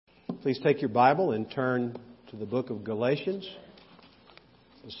Please take your Bible and turn to the book of Galatians,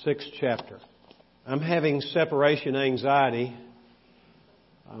 the 6th chapter. I'm having separation anxiety.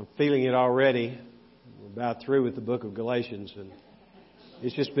 I'm feeling it already. We're about through with the book of Galatians, and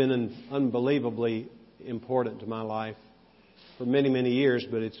it's just been unbelievably important to my life for many, many years,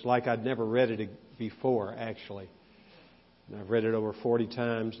 but it's like I'd never read it before, actually. And I've read it over 40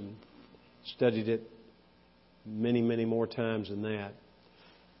 times and studied it many, many more times than that.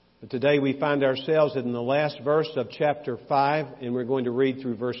 But today we find ourselves in the last verse of chapter 5, and we're going to read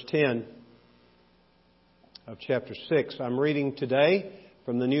through verse 10 of chapter 6. I'm reading today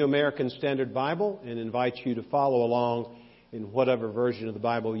from the New American Standard Bible and invite you to follow along in whatever version of the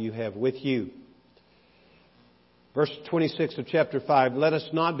Bible you have with you. Verse 26 of chapter 5, let us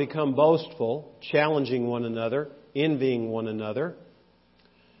not become boastful, challenging one another, envying one another.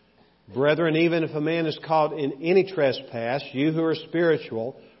 Brethren, even if a man is caught in any trespass, you who are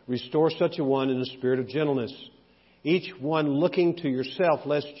spiritual, restore such a one in a spirit of gentleness, each one looking to yourself,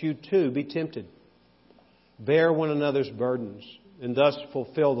 lest you too be tempted. Bear one another's burdens, and thus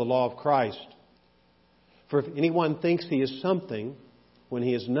fulfill the law of Christ. For if anyone thinks he is something, when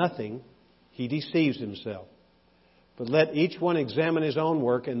he is nothing, he deceives himself. But let each one examine his own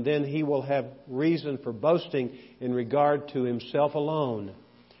work, and then he will have reason for boasting in regard to himself alone,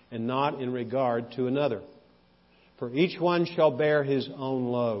 and not in regard to another. For each one shall bear his own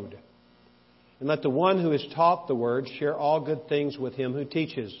load. And let the one who is taught the word share all good things with him who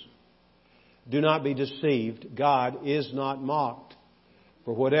teaches. Do not be deceived. God is not mocked.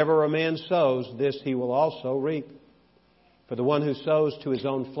 For whatever a man sows, this he will also reap. For the one who sows to his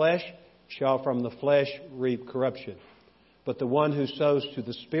own flesh shall from the flesh reap corruption. But the one who sows to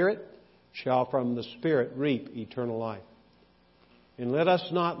the Spirit shall from the Spirit reap eternal life. And let us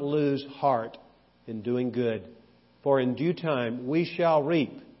not lose heart in doing good, for in due time we shall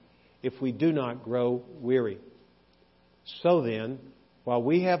reap if we do not grow weary. So then, while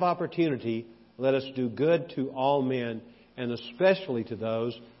we have opportunity, let us do good to all men, and especially to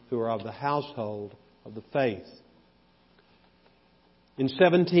those who are of the household of the faith. In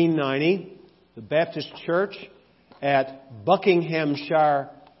 1790, the Baptist Church at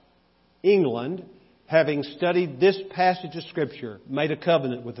Buckinghamshire, England, having studied this passage of Scripture, made a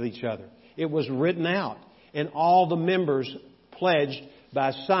covenant with each other. It was written out, and all the members pledged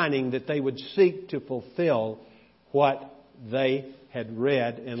by signing that they would seek to fulfill what they had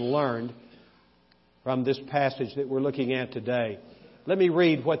read and learned from this passage that we're looking at today. Let me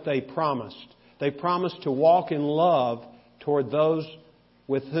read what they promised. They promised to walk in love toward those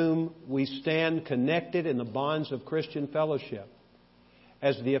with whom we stand connected in the bonds of Christian fellowship.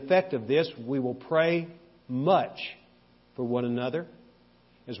 As the effect of this, we will pray much for one another.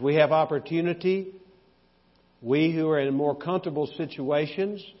 As we have opportunity, we who are in more comfortable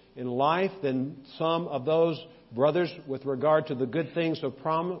situations in life than some of those brothers with regard to the good things of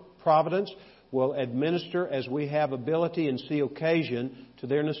providence will administer as we have ability and see occasion to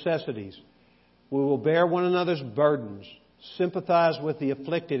their necessities. We will bear one another's burdens, sympathize with the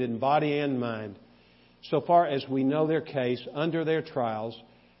afflicted in body and mind, so far as we know their case under their trials,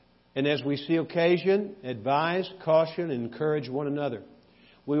 and as we see occasion, advise, caution, and encourage one another.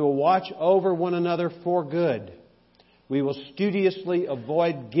 We will watch over one another for good. We will studiously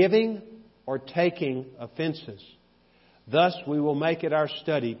avoid giving or taking offenses. Thus, we will make it our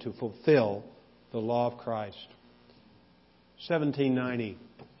study to fulfill the law of Christ. 1790.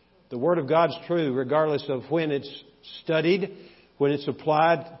 The Word of God's true regardless of when it's studied, when it's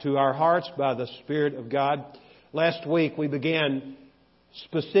applied to our hearts by the Spirit of God. Last week we began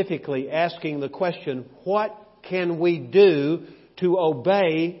specifically asking the question, what can we do to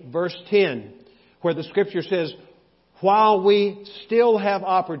obey verse 10, where the Scripture says, while we still have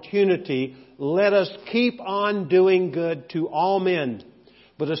opportunity, let us keep on doing good to all men,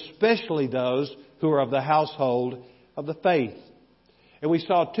 but especially those who are of the household of the faith. And we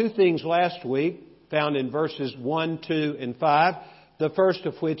saw two things last week found in verses 1, 2, and 5. The first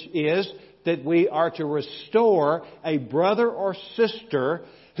of which is that we are to restore a brother or sister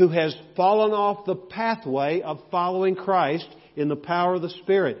who has fallen off the pathway of following Christ in the power of the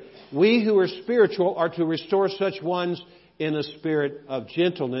Spirit. We who are spiritual are to restore such ones in a spirit of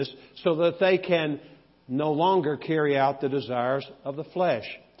gentleness so that they can no longer carry out the desires of the flesh.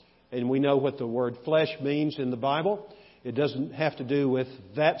 And we know what the word flesh means in the Bible. It doesn't have to do with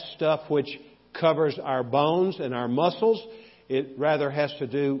that stuff which covers our bones and our muscles. It rather has to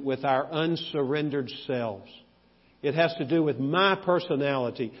do with our unsurrendered selves. It has to do with my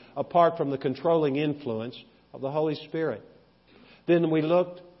personality apart from the controlling influence of the Holy Spirit. Then we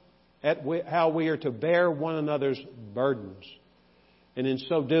looked at how we are to bear one another's burdens. And in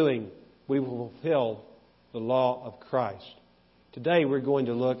so doing, we will fulfill the law of Christ. Today we're going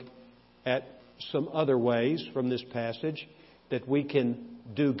to look at some other ways from this passage that we can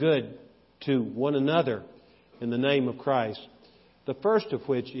do good to one another in the name of Christ. The first of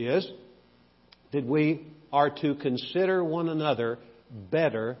which is that we are to consider one another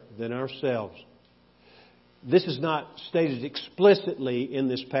better than ourselves. This is not stated explicitly in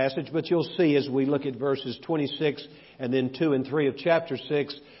this passage, but you'll see as we look at verses 26 and then 2 and 3 of chapter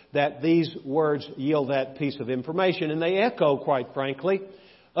 6 that these words yield that piece of information. And they echo, quite frankly,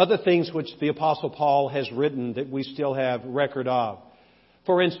 other things which the Apostle Paul has written that we still have record of.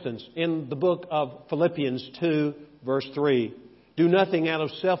 For instance, in the book of Philippians 2, verse 3, do nothing out of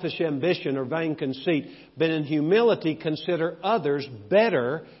selfish ambition or vain conceit, but in humility consider others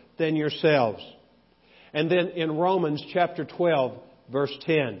better than yourselves. And then in Romans chapter 12, verse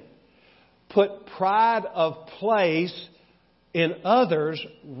 10, put pride of place in others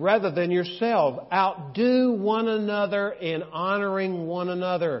rather than yourself. Outdo one another in honoring one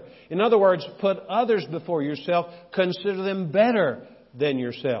another. In other words, put others before yourself. Consider them better than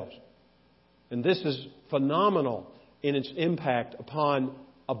yourselves. And this is phenomenal in its impact upon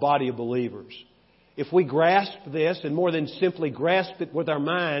a body of believers. If we grasp this, and more than simply grasp it with our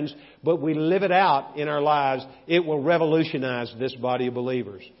minds, but we live it out in our lives, it will revolutionize this body of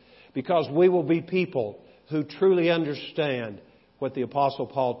believers. Because we will be people who truly understand what the Apostle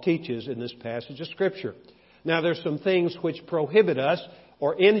Paul teaches in this passage of Scripture. Now, there's some things which prohibit us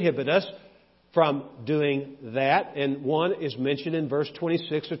or inhibit us from doing that, and one is mentioned in verse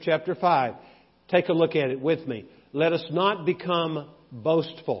 26 of chapter 5. Take a look at it with me. Let us not become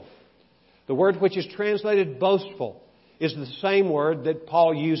boastful. The word which is translated boastful is the same word that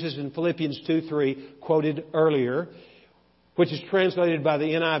Paul uses in Philippians 2:3, quoted earlier, which is translated by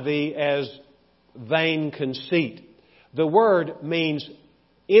the NIV as vain conceit. The word means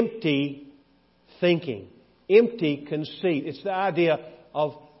empty thinking, empty conceit. It's the idea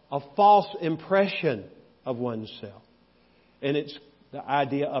of a false impression of oneself. And it's the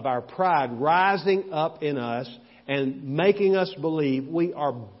idea of our pride rising up in us and making us believe we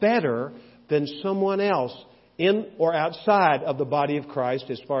are better than someone else in or outside of the body of Christ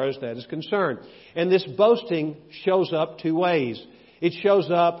as far as that is concerned. And this boasting shows up two ways. It shows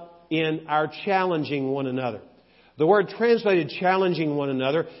up in our challenging one another. The word translated challenging one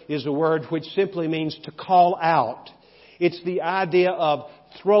another is a word which simply means to call out. It's the idea of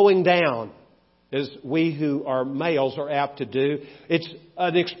throwing down, as we who are males are apt to do. It's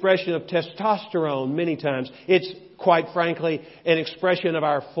an expression of testosterone many times. It's, quite frankly, an expression of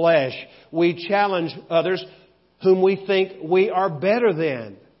our flesh. We challenge others whom we think we are better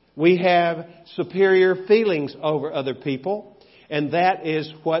than. We have superior feelings over other people. And that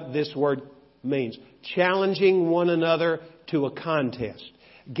is what this word means. Challenging one another to a contest.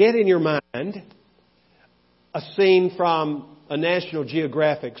 Get in your mind a scene from a National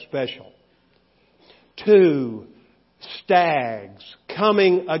Geographic special. Two stags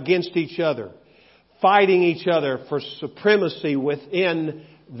coming against each other, fighting each other for supremacy within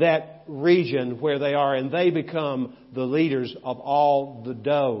that region where they are, and they become the leaders of all the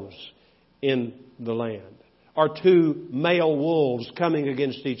does in the land. Or two male wolves coming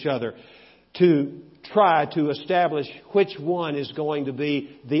against each other to try to establish which one is going to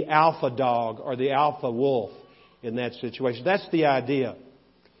be the alpha dog or the alpha wolf in that situation. That's the idea.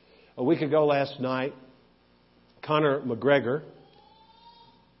 A week ago last night, Conor McGregor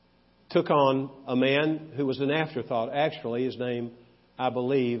took on a man who was an afterthought. Actually, his name, I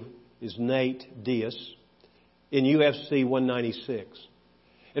believe, is Nate Diaz in UFC 196.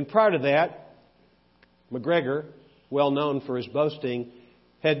 And prior to that, McGregor, well known for his boasting,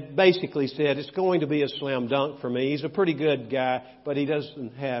 had basically said, it's going to be a slam dunk for me. He's a pretty good guy, but he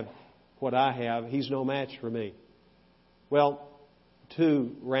doesn't have what I have. He's no match for me. Well,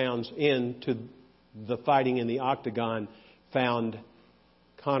 2 rounds into the fighting in the octagon found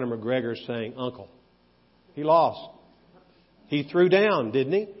Conor McGregor saying, "Uncle." He lost. He threw down,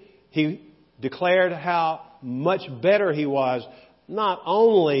 didn't he? He declared how much better he was. Not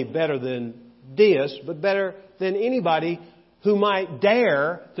only better than Diaz, but better than anybody who might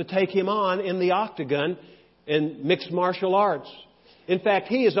dare to take him on in the octagon in mixed martial arts. In fact,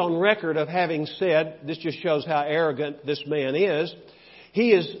 he is on record of having said, this just shows how arrogant this man is,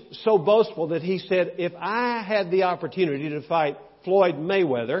 he is so boastful that he said, if I had the opportunity to fight Floyd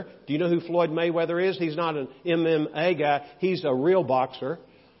Mayweather, do you know who Floyd Mayweather is? He's not an MMA guy, he's a real boxer.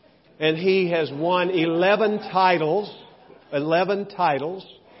 And he has won 11 titles. 11 titles.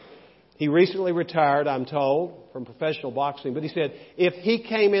 He recently retired, I'm told, from professional boxing. But he said, if he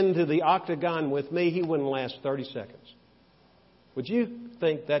came into the octagon with me, he wouldn't last 30 seconds. Would you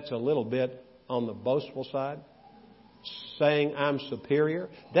think that's a little bit on the boastful side? Saying I'm superior?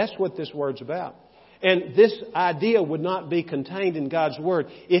 That's what this word's about. And this idea would not be contained in God's Word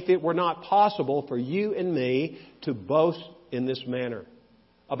if it were not possible for you and me to boast in this manner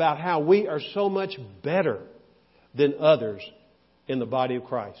about how we are so much better than others in the body of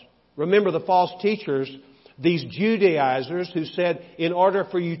Christ. Remember the false teachers, these Judaizers who said in order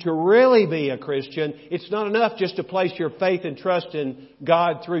for you to really be a Christian, it's not enough just to place your faith and trust in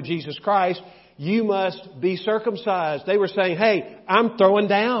God through Jesus Christ. You must be circumcised. They were saying, hey, I'm throwing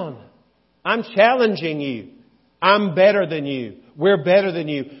down. I'm challenging you. I'm better than you. We're better than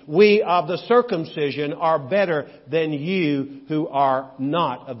you. We of the circumcision are better than you who are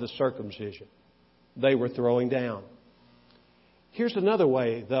not of the circumcision. They were throwing down. Here's another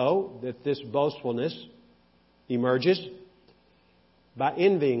way, though, that this boastfulness emerges: by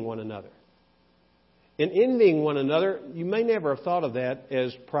envying one another. In envying one another, you may never have thought of that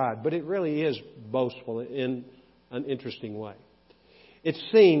as pride, but it really is boastful in an interesting way. It's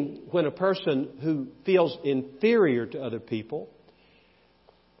seen when a person who feels inferior to other people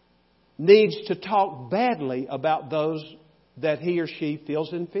needs to talk badly about those that he or she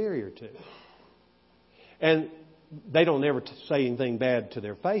feels inferior to. And they don't ever say anything bad to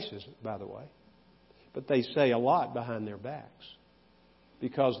their faces, by the way. But they say a lot behind their backs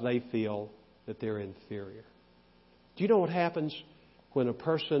because they feel that they're inferior. Do you know what happens when a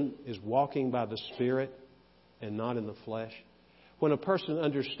person is walking by the Spirit and not in the flesh? When a person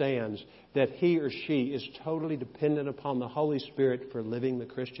understands that he or she is totally dependent upon the Holy Spirit for living the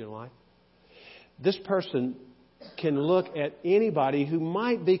Christian life, this person can look at anybody who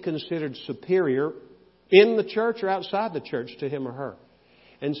might be considered superior in the church or outside the church to him or her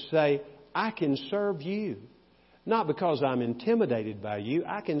and say, I can serve you. Not because I'm intimidated by you.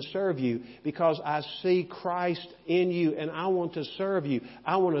 I can serve you because I see Christ in you and I want to serve you.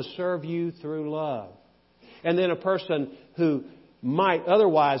 I want to serve you through love. And then a person who might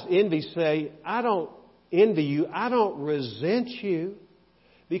otherwise envy say, I don't envy you. I don't resent you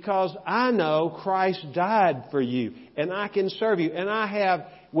because I know Christ died for you and I can serve you. And I have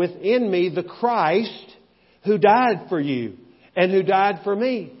within me the Christ who died for you and who died for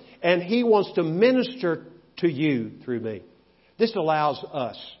me. And He wants to minister to you through me. This allows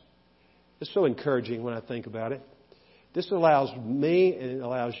us. It's so encouraging when I think about it. This allows me and it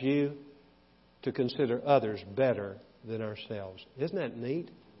allows you to consider others better than ourselves. Isn't that neat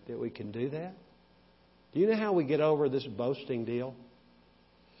that we can do that? Do you know how we get over this boasting deal?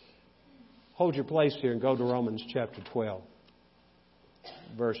 Hold your place here and go to Romans chapter 12,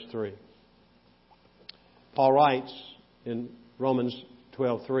 verse 3. Paul writes in Romans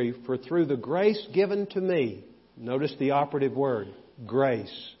 12:3, for through the grace given to me, notice the operative word,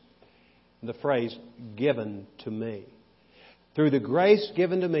 grace, the phrase, given to me. Through the grace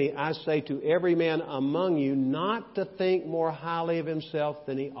given to me, I say to every man among you not to think more highly of himself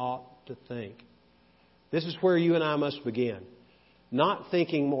than he ought to think. This is where you and I must begin. Not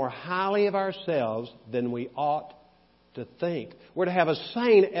thinking more highly of ourselves than we ought to think. We're to have a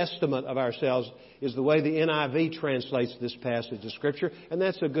sane estimate of ourselves is the way the NIV translates this passage of Scripture, and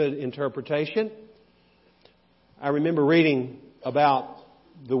that's a good interpretation. I remember reading about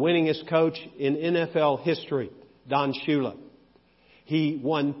the winningest coach in NFL history, Don Shula. He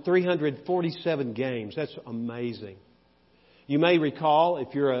won 347 games. That's amazing. You may recall,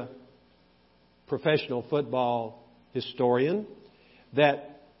 if you're a professional football historian,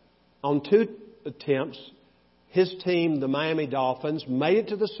 that on 2 attempts, his team, the Miami Dolphins, made it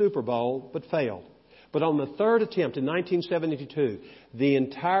to the Super Bowl but failed. But on the 3rd attempt in 1972, the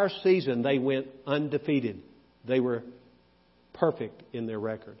entire season they went undefeated. They were perfect in their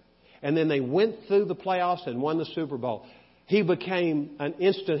record. And then they went through the playoffs and won the Super Bowl. He became an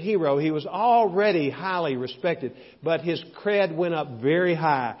instant hero. He was already highly respected, but his cred went up very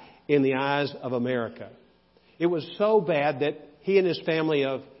high in the eyes of America. It was so bad that he and his family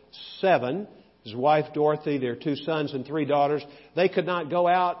of 7, his wife Dorothy, their 2 sons and 3 daughters, they could not go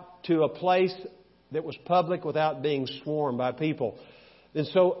out to a place that was public without being swarmed by people. And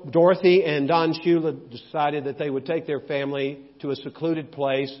so Dorothy and Don Shula decided that they would take their family to a secluded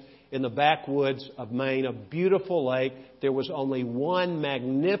place in the backwoods of Maine, a beautiful lake. There was only one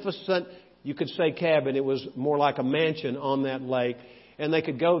magnificent, you could say cabin. It was more like a mansion on that lake. And they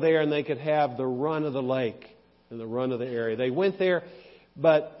could go there and they could have the run of the lake and the run of the area. They went there,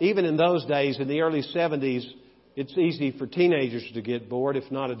 but even in those days, in the early 70s, it's easy for teenagers to get bored, if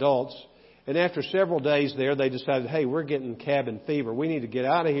not adults. And after several days there, they decided, hey, we're getting cabin fever. We need to get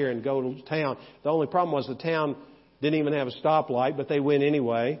out of here and go to town. The only problem was the town didn't even have a stoplight, but they went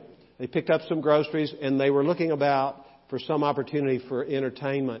anyway. They picked up some groceries, and they were looking about for some opportunity for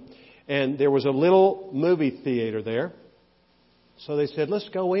entertainment. And there was a little movie theater there. So they said, let's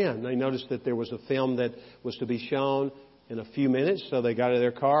go in. They noticed that there was a film that was to be shown in a few minutes. So they got out of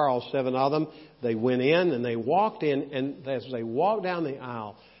their car, all 7 of them. They went in and they walked in. And as they walked down the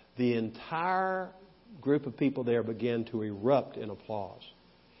aisle, the entire group of people there began to erupt in applause.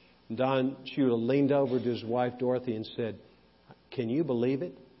 Don Shula leaned over to his wife, Dorothy, and said, can you believe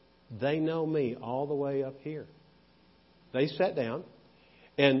it? They know me all the way up here. They sat down,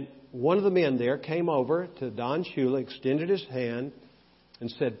 and one of the men there came over to Don Shula, extended his hand,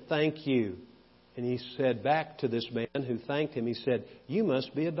 and said, thank you. And he said back to this man who thanked him, he said, you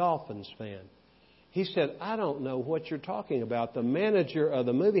must be a Dolphins fan. He said, I don't know what you're talking about. The manager of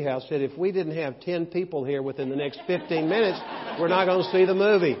the movie house said if we didn't have 10 people here within the next 15 minutes, we're not going to see the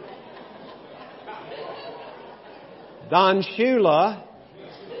movie. Don Shula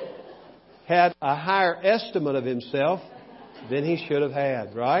had a higher estimate of himself than he should have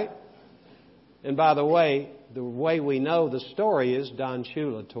had, right? And by the way we know the story is Don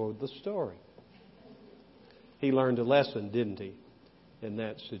Shula told the story. He learned a lesson, didn't he, in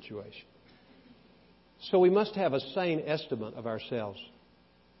that situation? So we must have a sane estimate of ourselves.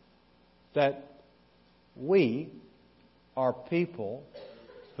 That we are people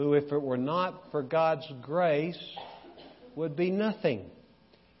who, if it were not for God's grace, would be nothing.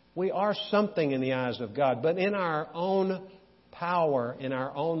 We are something in the eyes of God, but in our own power, in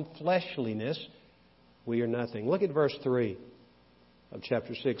our own fleshliness, we are nothing. Look at verse 3 of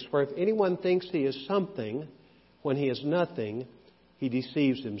chapter 6. For if anyone thinks he is something when he is nothing, he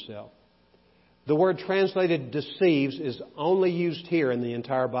deceives himself. The word translated deceives is only used here in the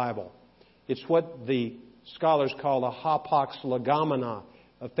entire Bible. It's what the scholars call a hapax legomena,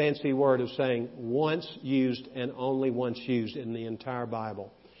 a fancy word of saying once used and only once used in the entire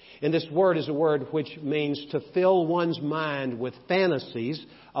Bible. And this word is a word which means to fill one's mind with fantasies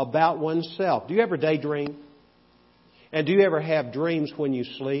about oneself. Do you ever daydream? And do you ever have dreams when you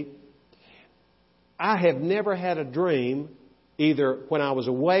sleep? I have never had a dream, either when I was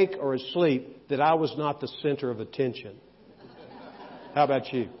awake or asleep, that I was not the center of attention. How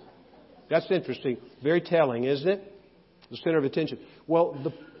about you? That's interesting. Very telling, isn't it? The center of attention. Well,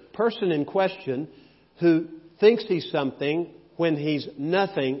 the person in question who thinks he's something when he's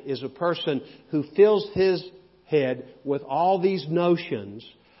nothing is a person who fills his head with all these notions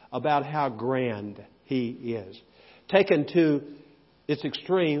about how grand he is. Taken to its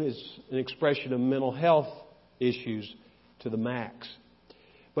extreme, it's an expression of mental health issues to the max.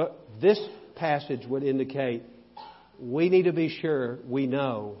 But this passage would indicate we need to be sure we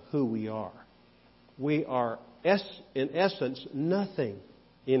know who we are. We are, in essence, nothing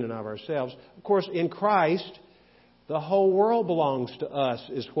in and of ourselves. Of course, in Christ, the whole world belongs to us,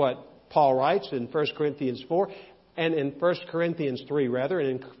 is what Paul writes in 1 Corinthians 4. And in 1 Corinthians 3, rather,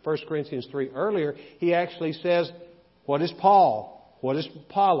 and in 1 Corinthians 3 earlier, he actually says, what is Paul? What is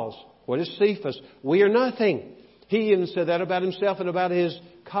Apollos? What is Cephas? We are nothing. He even said that about himself and about his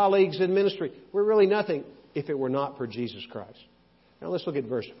colleagues in ministry. We're really nothing if it were not for Jesus Christ. Now let's look at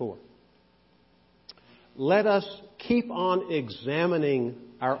verse 4. Let us keep on examining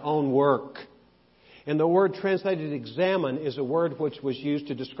our own work. And the word translated examine is a word which was used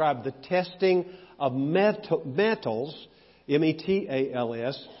to describe the testing of metals, metals,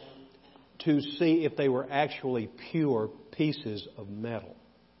 to see if they were actually pure pieces of metal.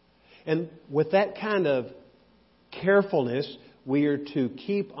 And with that kind of carefulness, we are to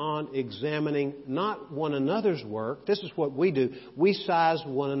keep on examining not one another's work. This is what we do. We size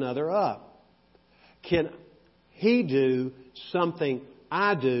one another up. Can he do something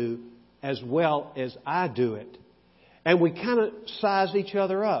I do as well as I do it? And we kind of size each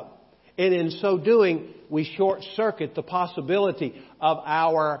other up. And in so doing, we short-circuit the possibility of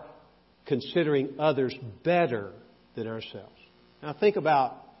our considering others better than ourselves. Now think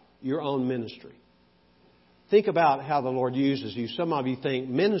about your own ministry. Think about how the Lord uses you. Some of you think,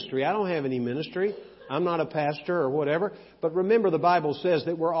 ministry, I don't have any ministry. I'm not a pastor or whatever. But remember, the Bible says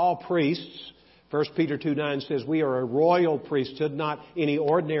that we're all priests. 1 Peter 2:9 says we are a royal priesthood, not any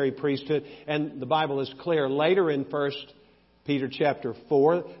ordinary priesthood. And the Bible is clear later in 1 Peter chapter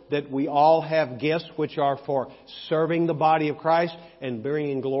 4 that we all have gifts which are for serving the body of Christ and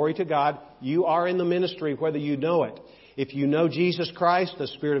bringing glory to God. You are in the ministry whether you know it. If you know Jesus Christ, the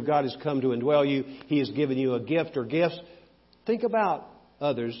Spirit of God has come to indwell you. He has given you a gift or gifts. Think about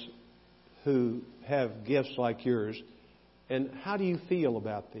others who have gifts like yours, and how do you feel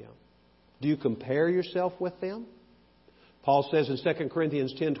about them? Do you compare yourself with them? Paul says in 2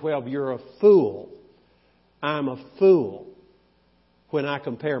 Corinthians 10:12, you're a fool. I'm a fool when I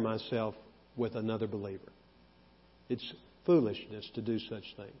compare myself with another believer. It's foolishness to do such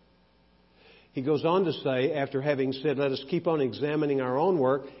things. He goes on to say, after having said, let us keep on examining our own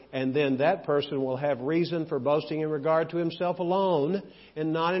work, and then that person will have reason for boasting in regard to himself alone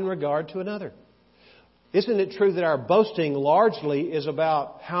and not in regard to another. Isn't it true that our boasting largely is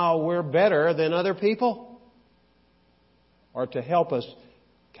about how we're better than other people? Or to help us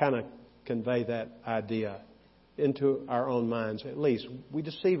kind of convey that idea into our own minds, at least. We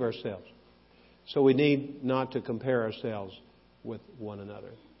deceive ourselves. So we need not to compare ourselves with one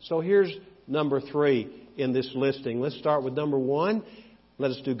another. So here's number 3 in this listing. Let's start with number 1.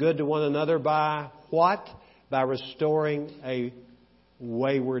 Let us do good to one another by what? By restoring a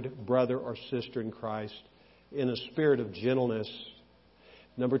wayward brother or sister in Christ in a spirit of gentleness.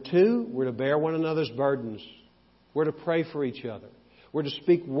 Number 2, we're to bear one another's burdens. We're to pray for each other. We're to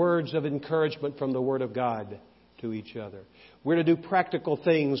speak words of encouragement from the Word of God to each other. We're to do practical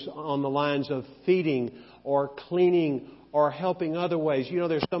things on the lines of feeding or cleaning or helping other ways. You know,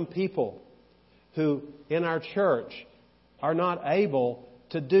 there's some people who in our church are not able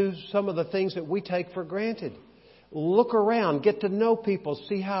to do some of the things that we take for granted. Look around, get to know people,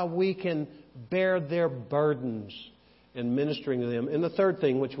 see how we can bear their burdens and ministering to them. And the third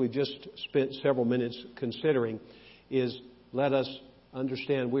thing, which we've just spent several minutes considering, is let us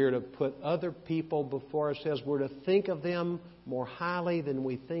understand we are to put other people before ourselves. We're to think of them more highly than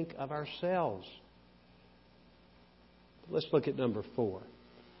we think of ourselves. Let's look at number 4.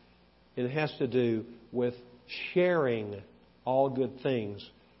 It has to do with sharing all good things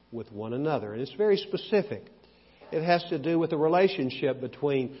with one another. And it's very specific. It has to do with the relationship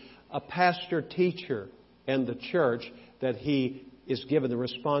between a pastor-teacher and the church that he is given the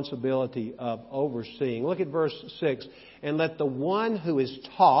responsibility of overseeing. Look at verse 6. And let the one who is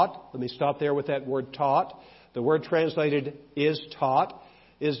taught, let me stop there with that word taught. The word translated is taught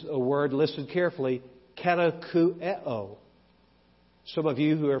is a word listed carefully, katakueo. Some of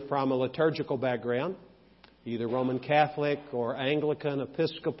you who are from a liturgical background, either Roman Catholic or Anglican,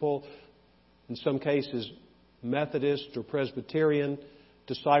 Episcopal, in some cases Methodist or Presbyterian,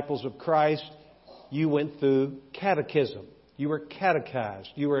 disciples of Christ, you went through catechism. You were catechized.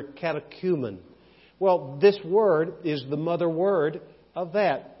 You were a catechumen. Well, this word is the mother word of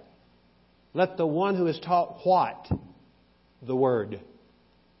that. Let the one who is taught what? The Word.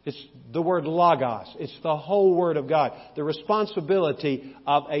 It's the word logos. It's the whole Word of God. The responsibility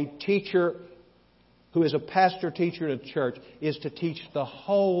of a teacher who is a pastor-teacher in a church is to teach the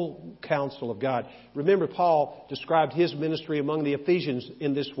whole counsel of God. Remember, Paul described his ministry among the Ephesians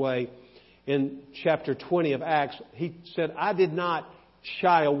in this way. In chapter 20 of Acts, he said, I did not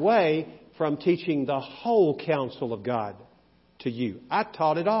shy away from teaching the whole counsel of God to you. I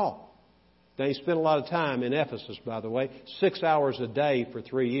taught it all. Now, he spent a lot of time in Ephesus, by the way, 6 hours a day for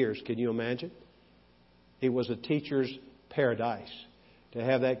 3 years. Can you imagine? It was a teacher's paradise to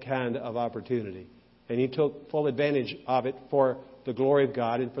have that kind of opportunity. And he took full advantage of it for the glory of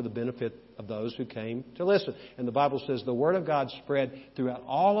God and for the benefit of those who came to listen. And the Bible says the Word of God spread throughout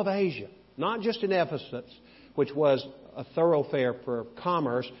all of Asia, not just in Ephesus, which was a thoroughfare for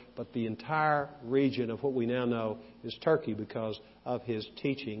commerce, but the entire region of what we now know is Turkey because of his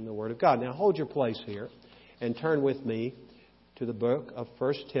teaching the Word of God. Now hold your place here and turn with me to the book of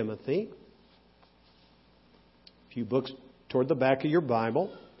 1 Timothy. A few books toward the back of your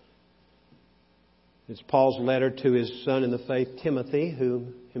Bible. It's Paul's letter to his son in the faith, Timothy, who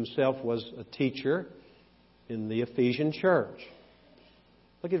himself was a teacher in the Ephesian church.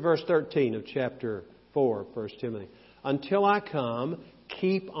 Look at verse 13 of chapter 4 of 1 Timothy. Until I come,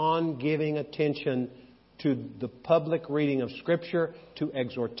 keep on giving attention to the public reading of Scripture, to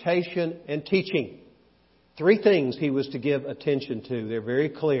exhortation and teaching. 3 things he was to give attention to. They're very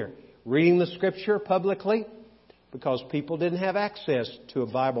clear. Reading the Scripture publicly, because people didn't have access to a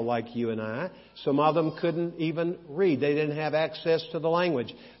Bible like you and I. Some of them couldn't even read. They didn't have access to the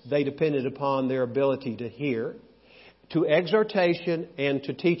language. They depended upon their ability to hear. To exhortation and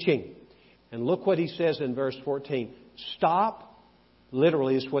to teaching. And look what he says in verse 14. Stop,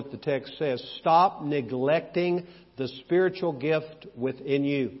 literally is what the text says, stop neglecting the spiritual gift within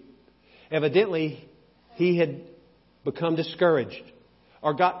you. Evidently, he had become discouraged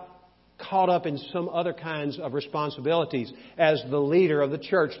or got caught up in some other kinds of responsibilities as the leader of the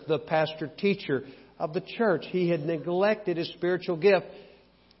church, the pastor-teacher of the church. He had neglected his spiritual gift,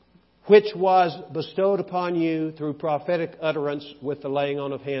 which was bestowed upon you through prophetic utterance with the laying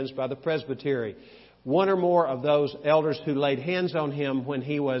on of hands by the presbytery. One or more of those elders who laid hands on him when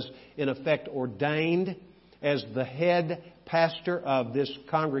he was in effect ordained as the head pastor of this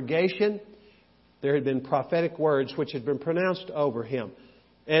congregation, there had been prophetic words which had been pronounced over him.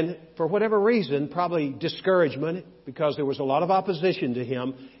 And for whatever reason, probably discouragement, because there was a lot of opposition to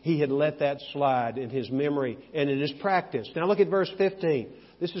him, he had let that slide in his memory and in his practice. Now look at verse 15.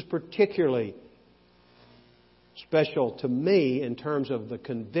 This is particularly special to me in terms of the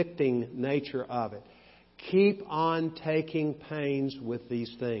convicting nature of it. Keep on taking pains with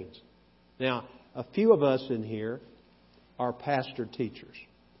these things. Now, a few of us in here are pastor teachers.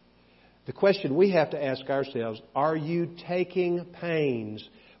 The question we have to ask ourselves, are you taking pains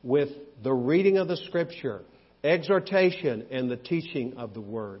with the reading of the Scripture, exhortation, and the teaching of the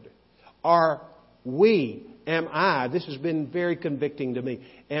Word? Am I, this has been very convicting to me,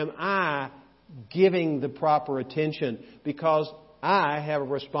 am I giving the proper attention? Because I have a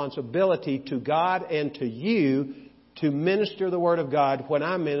responsibility to God and to you to minister the Word of God when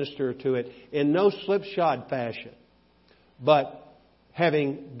I minister to it in no slipshod fashion, but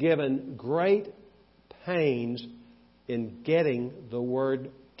having given great pains in getting the Word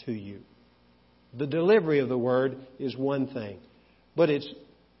to you. The delivery of the Word is one thing, but it's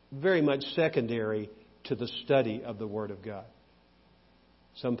very much secondary to the study of the Word of God.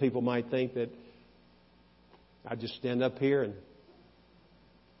 Some people might think that I just stand up here and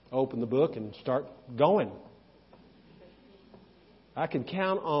open the book and start going. I can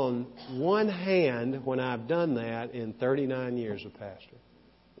count on one hand when I've done that in 39 years of pastor.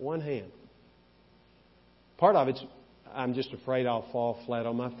 One hand. Part of it's I'm just afraid I'll fall flat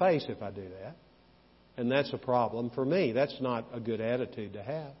on my face if I do that. And that's a problem for me. That's not a good attitude to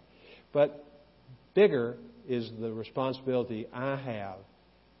have. But bigger is the responsibility I have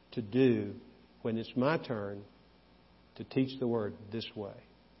to do when it's my turn to teach the Word this way.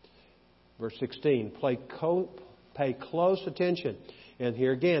 Verse 16, pay close attention. And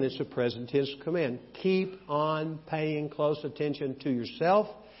here again, it's a present tense command. Keep on paying close attention to yourself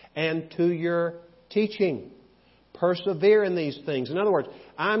and to your teaching. Persevere in these things. In other words,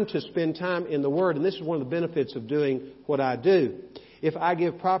 I'm to spend time in the Word, and this is one of the benefits of doing what I do. If I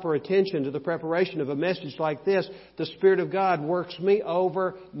give proper attention to the preparation of a message like this, the Spirit of God works me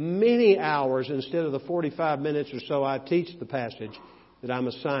over many hours instead of the 45 minutes or so I teach the passage that I'm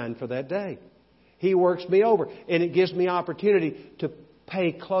assigned for that day. He works me over, and it gives me opportunity to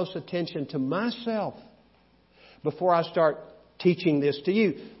pay close attention to myself before I start teaching this to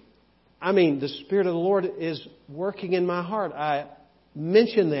you. I mean, the Spirit of the Lord is working in my heart. I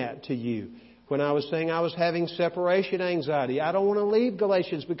mentioned that to you when I was saying I was having separation anxiety. I don't want to leave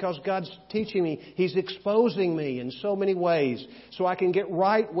Galatians because God's teaching me. He's exposing me in so many ways so I can get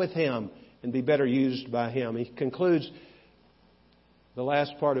right with Him and be better used by Him. He concludes the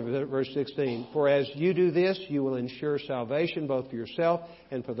last part of verse 16. For as you do this, you will ensure salvation both for yourself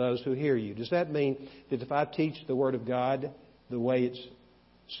and for those who hear you. Does that mean that if I teach the Word of God the way it's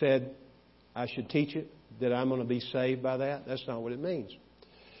said I should teach it, that I'm going to be saved by that? That's not what it means.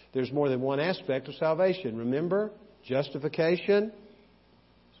 There's more than one aspect of salvation. Remember, justification,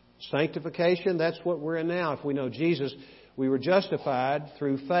 sanctification, that's what we're in now. If we know Jesus, we were justified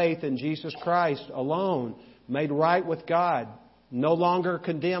through faith in Jesus Christ alone, made right with God, no longer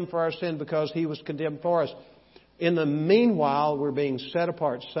condemned for our sin because He was condemned for us. In the meanwhile, we're being set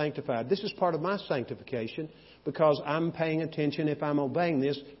apart, sanctified. This is part of my sanctification because I'm paying attention, if I'm obeying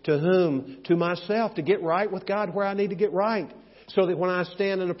this, to whom? To myself, to get right with God where I need to get right. So that when I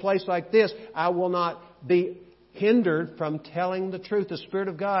stand in a place like this, I will not be hindered from telling the truth. The Spirit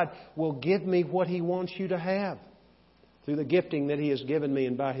of God will give me what He wants you to have through the gifting that He has given me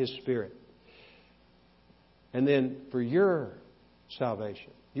and by His Spirit. And then for your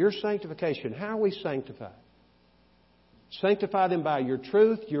salvation, your sanctification, how are we sanctified? Sanctify them by your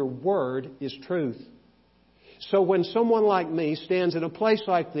truth. Your Word is truth. So when someone like me stands in a place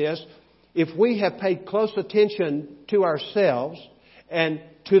like this, if we have paid close attention to ourselves and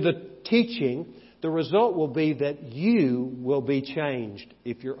to the teaching, the result will be that you will be changed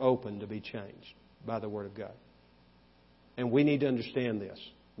if you're open to be changed by the Word of God. And we need to understand this,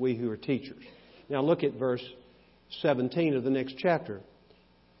 we who are teachers. Now look at verse 17 of the next chapter.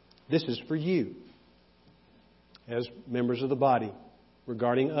 This is for you as members of the body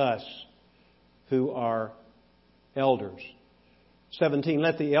regarding us who are elders. 17,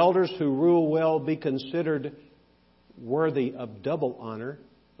 let the elders who rule well be considered worthy of double honor,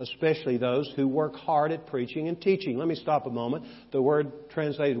 especially those who work hard at preaching and teaching. Let me stop a moment. The word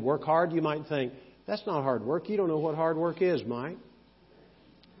translated work hard, you might think, that's not hard work. You don't know what hard work is, Mike.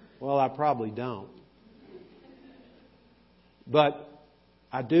 Well, I probably don't. But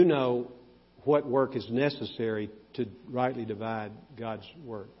I do know what work is necessary to rightly divide God's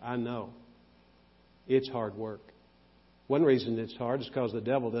Word. I know it's hard work. One reason it's hard is because the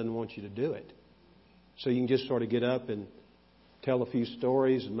devil doesn't want you to do it. So you can just sort of get up and tell a few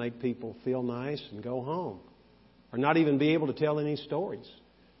stories and make people feel nice and go home. Or not even be able to tell any stories.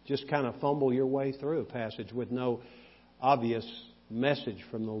 Just kind of fumble your way through a passage with no obvious message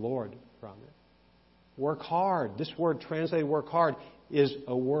from the Lord from it. Work hard. This word translated work hard is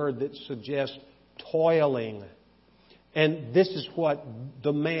a word that suggests toiling. And this is what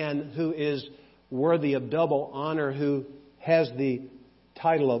the man who is worthy of double honor, who has the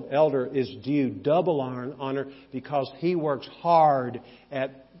title of elder, is due double honor because he works hard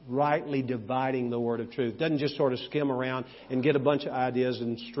at rightly dividing the word of truth. Doesn't just sort of skim around and get a bunch of ideas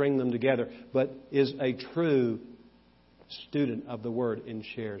and string them together, but is a true student of the word and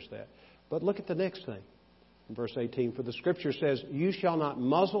shares that. But look at the next thing. In verse 18, for the Scripture says, you shall not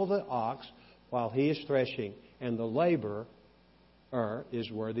muzzle the ox while he is threshing, and the laborer is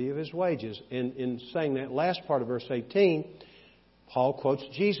worthy of his wages. And in saying that last part of verse 18, Paul quotes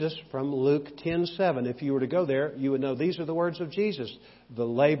Jesus from Luke 10:7. If you were to go there, you would know these are the words of Jesus. The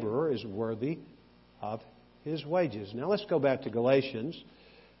laborer is worthy of his wages. Now let's go back to Galatians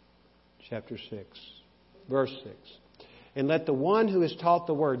chapter 6, verse 6. And let the one who is taught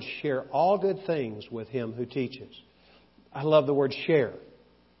the word share all good things with him who teaches. I love the word share.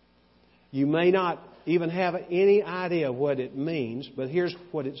 You may not even have any idea what it means, but here's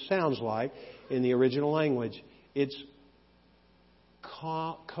what it sounds like in the original language. It's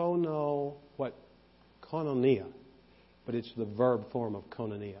koinonia, but it's the verb form of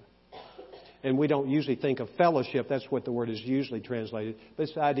koinonia. And we don't usually think of fellowship. That's what the word is usually translated. But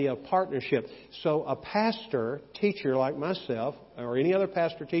it's the idea of partnership. So a pastor, teacher like myself, or any other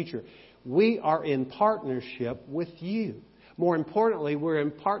pastor, teacher, we are in partnership with you. More importantly, we're in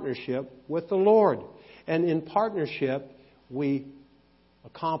partnership with the Lord. And in partnership, we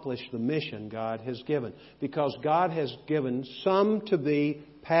accomplish the mission God has given. Because God has given some to be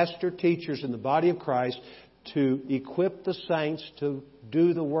pastor teachers in the body of Christ to equip the saints to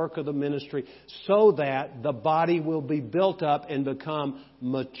do the work of the ministry so that the body will be built up and become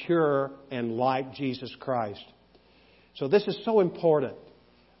mature and like Jesus Christ. So this is so important.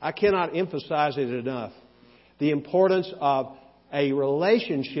 I cannot emphasize it enough. The importance of a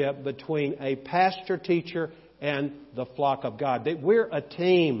relationship between a pastor-teacher and the flock of God. That we're a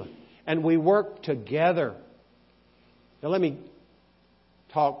team and we work together. Now let me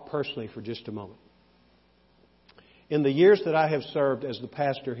talk personally for just a moment. In the years that I have served as the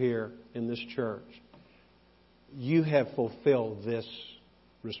pastor here in this church, you have fulfilled this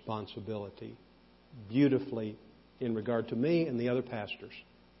responsibility beautifully in regard to me and the other pastors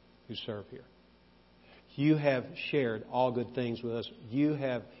who serve here. You have shared all good things with us. You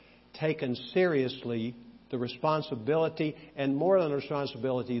have taken seriously the responsibility, and more than the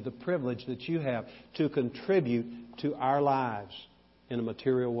responsibility, the privilege that you have to contribute to our lives in a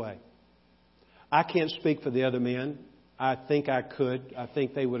material way. I can't speak for the other men. I think I could. I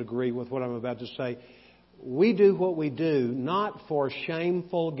think they would agree with what I'm about to say. We do what we do not for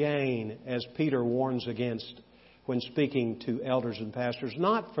shameful gain, as Peter warns against when speaking to elders and pastors,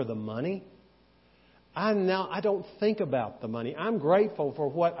 not for the money. I don't think about the money. I'm grateful for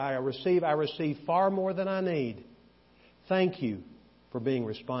what I receive. I receive far more than I need. Thank you for being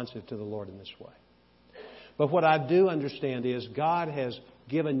responsive to the Lord in this way. But what I do understand is God has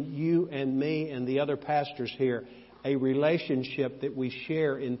given you and me and the other pastors here a relationship that we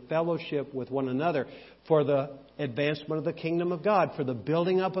share in fellowship with one another for the advancement of the kingdom of God, for the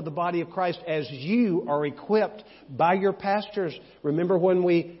building up of the body of Christ as you are equipped by your pastors. Remember when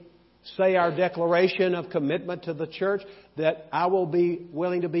we say our declaration of commitment to the church, that I will be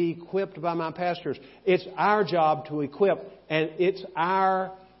willing to be equipped by my pastors. It's our job to equip, and it's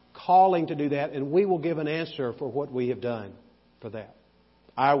our calling to do that, and we will give an answer for what we have done for that.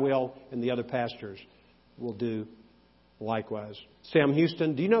 I will, and the other pastors will do likewise. Sam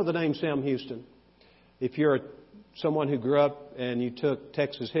Houston, do you know the name Sam Houston? If you're someone who grew up and you took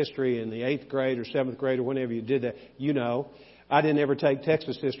Texas history in the 8th grade or 7th grade or whenever you did that, you know. I didn't ever take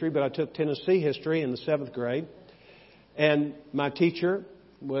Texas history, but I took Tennessee history in the 7th grade. And my teacher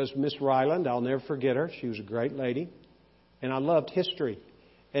was Miss Ryland. I'll never forget her. She was a great lady. And I loved history.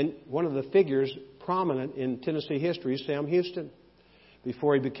 And one of the figures prominent in Tennessee history is Sam Houston.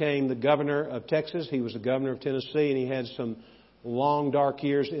 Before he became the governor of Texas, he was the governor of Tennessee, and he had some long, dark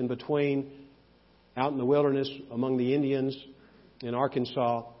years in between out in the wilderness among the Indians in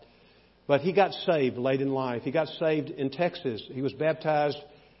Arkansas. But he got saved late in life. He got saved in Texas. He was baptized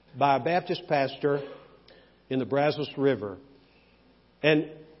by a Baptist pastor in the Brazos River. And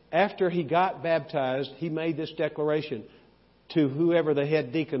after he got baptized, he made this declaration to whoever the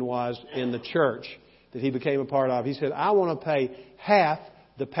head deacon was in the church that he became a part of. He said, I want to pay half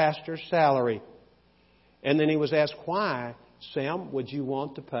the pastor's salary. And then he was asked why Sam, would you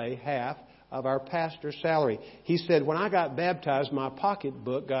want to pay half of our pastor's salary? He said, when I got baptized, my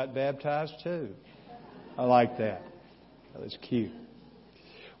pocketbook got baptized too. I like that. That was cute.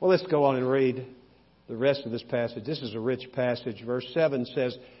 Well, let's go on and read the rest of this passage. This is a rich passage. Verse 7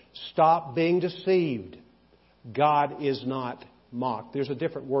 says, stop being deceived. God is not mocked. There's a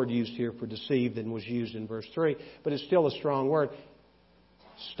different word used here for deceived than was used in verse 3, but it's still a strong word.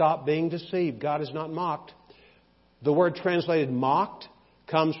 Stop being deceived. God is not mocked. The word translated mocked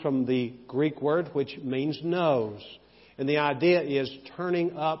comes from the Greek word which means nose. And the idea is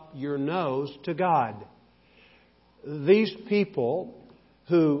turning up your nose to God. These people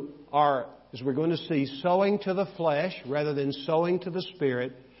who are, as we're going to see, sowing to the flesh rather than sowing to the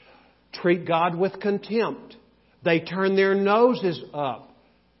Spirit, treat God with contempt. They turn their noses up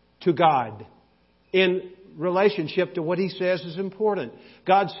to God in relationship to what He says is important.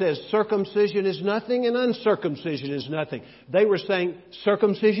 God says circumcision is nothing and uncircumcision is nothing. They were saying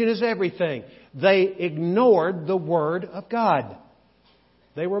circumcision is everything. They ignored the Word of God.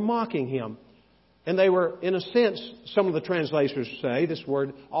 They were mocking Him. And they were, in a sense, some of the translators say, this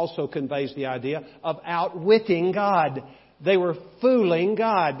word also conveys the idea of outwitting God. They were fooling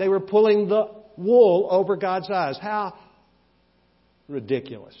God. They were pulling the wool over God's eyes. How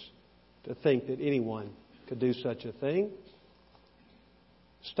ridiculous to think that anyone could do such a thing.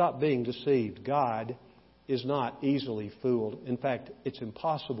 Stop being deceived. God is not easily fooled. In fact, it's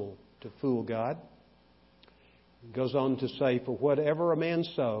impossible to fool God. It goes on to say, for whatever a man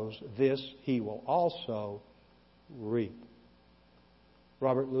sows, this he will also reap.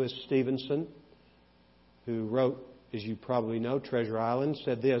 Robert Louis Stevenson, who wrote, as you probably know, Treasure Island,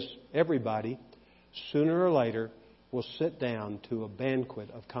 said this, everybody, sooner or later, will sit down to a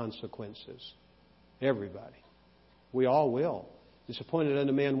banquet of consequences. Everybody. We all will. It's appointed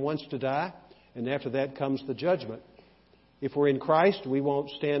unto man once to die, and after that comes the judgment. If we're in Christ, we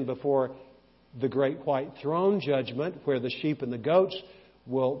won't stand before the great white throne judgment where the sheep and the goats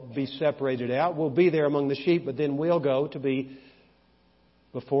will be separated out. We'll be there among the sheep, but then we'll go to be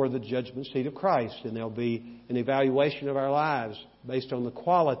before the judgment seat of Christ. And there'll be an evaluation of our lives based on the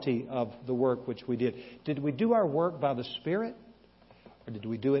quality of the work which we did. Did we do our work by the Spirit, or did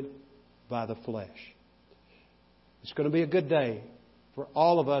we do it by the flesh? It's going to be a good day for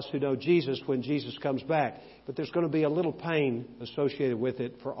all of us who know Jesus when Jesus comes back. But there's going to be a little pain associated with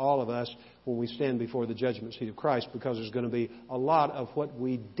it for all of us when we stand before the judgment seat of Christ, because there's going to be a lot of what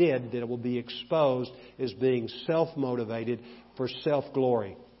we did that will be exposed as being self-motivated for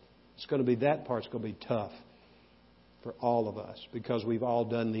self-glory. It's going to be, that part's going to be tough for all of us because we've all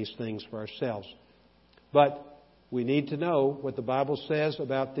done these things for ourselves. But we need to know what the Bible says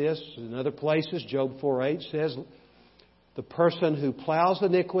about this. In other places, Job 4:8 says, the person who plows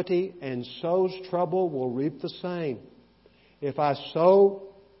iniquity and sows trouble will reap the same. If I sow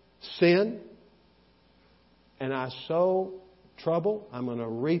sin and I sow trouble, I'm going to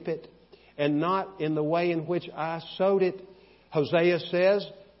reap it. And not in the way in which I sowed it. Hosea says,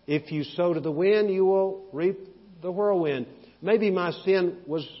 if you sow to the wind, you will reap the whirlwind. Maybe my sin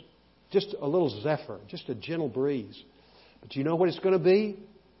was just a little zephyr, just a gentle breeze. But you know what it's going to be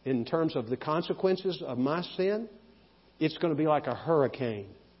in terms of the consequences of my sin? It's going to be like a hurricane.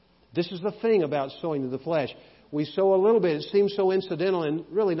 This is the thing about sowing to the flesh. We sow a little bit. It seems so incidental and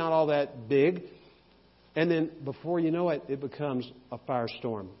really not all that big. And then before you know it, it becomes a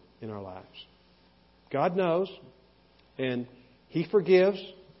firestorm in our lives. God knows, and He forgives,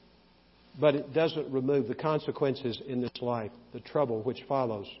 but it doesn't remove the consequences in this life, the trouble which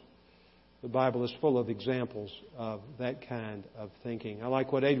follows. The Bible is full of examples of that kind of thinking. I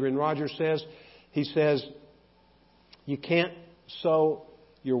like what Adrian Rogers says. He says, you can't sow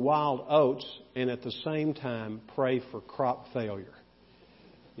your wild oats and at the same time pray for crop failure.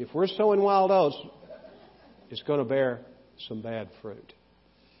 If we're sowing wild oats, it's going to bear some bad fruit.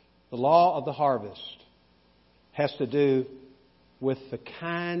 The law of the harvest has to do with the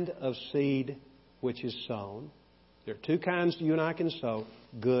kind of seed which is sown. There are two kinds you and I can sow,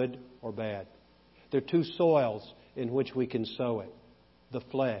 good or bad. There are two soils in which we can sow it, the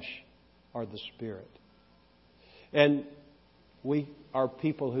flesh or the Spirit. And we are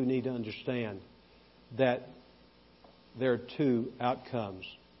people who need to understand that there are two outcomes,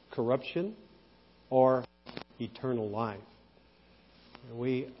 corruption or eternal life. And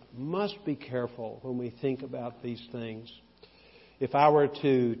we must be careful when we think about these things. If I were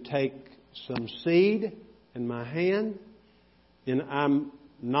to take some seed in my hand and I'm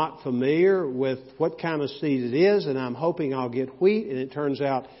not familiar with what kind of seed it is and I'm hoping I'll get wheat and it turns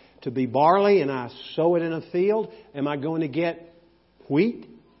out to be barley and I sow it in a field, am I going to get wheat?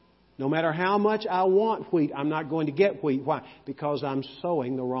 No matter how much I want wheat, I'm not going to get wheat. Why? Because I'm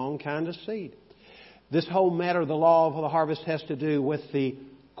sowing the wrong kind of seed. This whole matter of the law of the harvest has to do with the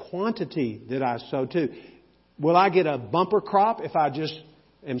quantity that I sow too. Will I get a bumper crop if I just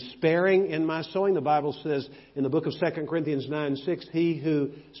am sparing in my sowing? The Bible says in the book of 2 Corinthians 9:6, he who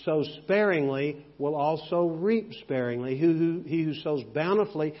sows sparingly will also reap sparingly. He who sows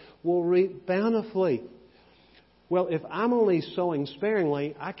bountifully will reap bountifully. Well, if I'm only sowing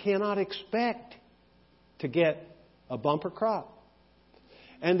sparingly, I cannot expect to get a bumper crop.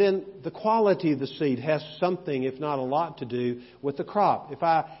 And then the quality of the seed has something, if not a lot, to do with the crop. If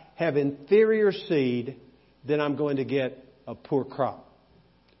I have inferior seed, then I'm going to get a poor crop.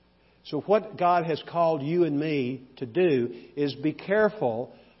 So what God has called you and me to do is be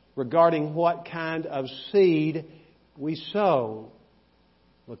careful regarding what kind of seed we sow.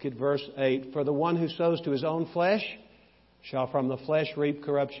 Look at verse 8. For the one who sows to his own flesh shall from the flesh reap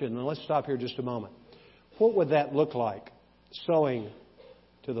corruption. Now let's stop here just a moment. What would that look like, sowing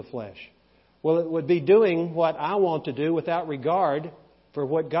to the flesh? Well, it would be doing what I want to do without regard for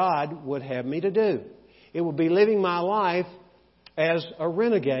what God would have me to do. It would be living my life as a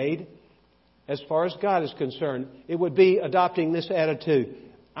renegade as far as God is concerned. It would be adopting this attitude.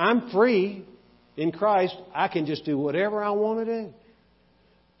 I'm free in Christ. I can just do whatever I want to do.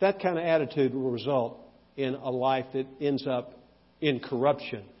 That kind of attitude will result in a life that ends up in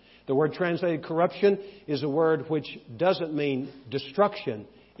corruption. The word translated corruption is a word which doesn't mean destruction.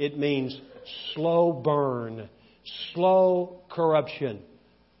 It means slow burn, slow corruption.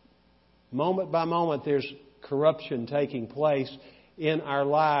 Moment by moment, there's corruption taking place in our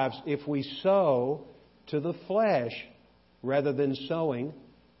lives if we sow to the flesh rather than sowing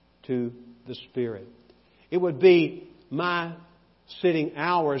to the Spirit. It would be my sitting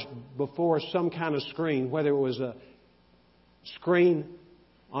hours before some kind of screen, whether it was a screen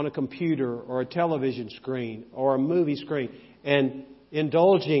on a computer or a television screen or a movie screen, and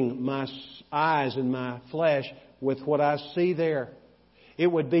indulging my eyes and my flesh with what I see there. It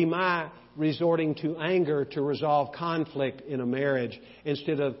would be my resorting to anger to resolve conflict in a marriage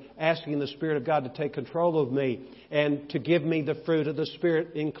instead of asking the Spirit of God to take control of me and to give me the fruit of the Spirit,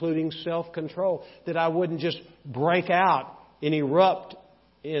 including self-control, that I wouldn't just break out and erupt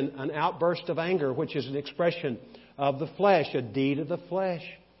in an outburst of anger, which is an expression of the flesh, a deed of the flesh.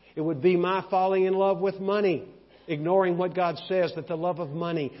 It would be my falling in love with money, ignoring what God says, that the love of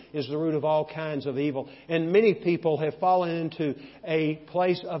money is the root of all kinds of evil. And many people have fallen into a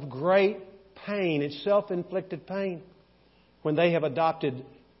place of great pain. It's self-inflicted pain when they have adopted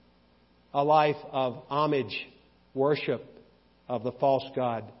a life of homage, worship of the false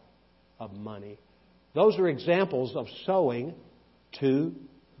god of money. Those are examples of sowing to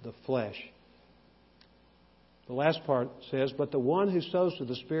the flesh. The last part says, but the one who sows to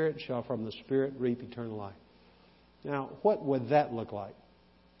the Spirit shall from the Spirit reap eternal life. Now, what would that look like?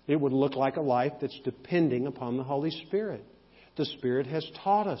 It would look like a life that's depending upon the Holy Spirit. The Spirit has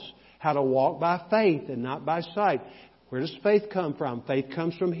taught us how to walk by faith and not by sight. Where does faith come from? Faith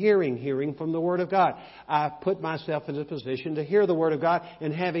comes from hearing, hearing from the Word of God. I put myself in a position to hear the Word of God,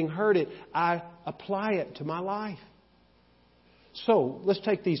 and having heard it, I apply it to my life. So, let's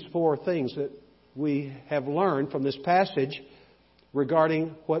take these four things that we have learned from this passage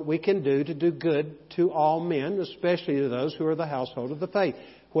regarding what we can do to do good to all men, especially to those who are the household of the faith.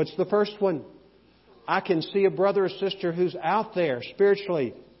 What's the first one? I can see a brother or sister who's out there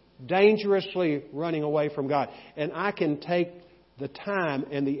spiritually, dangerously running away from God. And I can take the time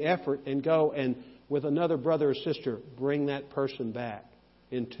and the effort and go and, with another brother or sister, bring that person back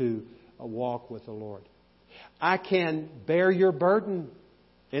into a walk with the Lord. I can bear your burden.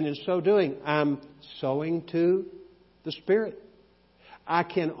 And in so doing, I'm sowing to the Spirit. I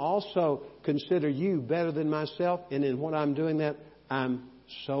can also consider you better than myself. And in what I'm doing that, I'm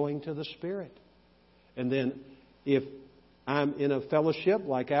sowing to the Spirit. And then if I'm in a fellowship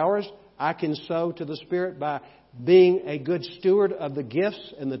like ours, I can sow to the Spirit by being a good steward of the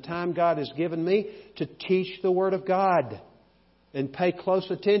gifts and the time God has given me to teach the Word of God. And pay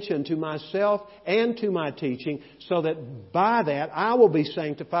close attention to myself and to my teaching so that by that I will be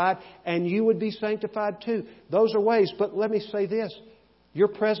sanctified and you would be sanctified too. Those are ways. But let me say this. Your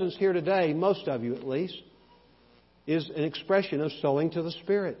presence here today, most of you at least, is an expression of sowing to the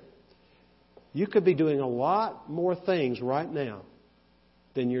Spirit. You could be doing a lot more things right now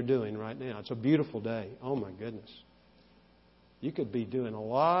than you're doing right now. It's a beautiful day. Oh my goodness. You could be doing a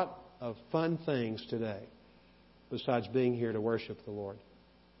lot of fun things today besides being here to worship the Lord.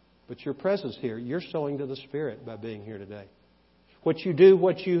 But your presence here, you're sowing to the Spirit by being here today. What you do,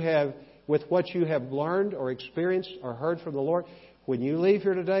 with what you have learned or experienced or heard from the Lord, When you leave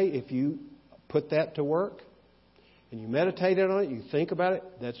here today, if you put that to work and you meditate on it, you think about it,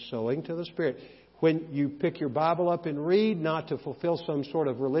 that's sowing to the Spirit. When you pick your Bible up and read, not to fulfill some sort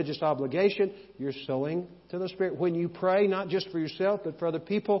of religious obligation, you're sowing to the Spirit. When you pray, not just for yourself, but for other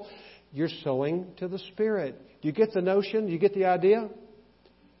people, you're sowing to the Spirit. Do you get the notion? Do you get the idea?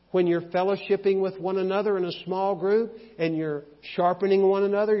 When you're fellowshipping with one another in a small group and you're sharpening one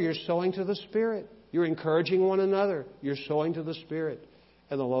another, you're sowing to the Spirit. You're encouraging one another. You're sowing to the Spirit.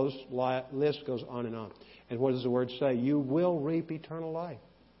 And the list goes on and on. And what does the Word say? You will reap eternal life.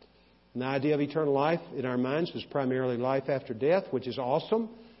 And the idea of eternal life in our minds is primarily life after death, which is awesome.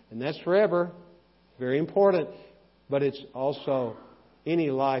 And that's forever. Very important. But it's also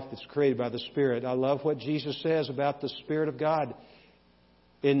any life that's created by the Spirit. I love what Jesus says about the Spirit of God.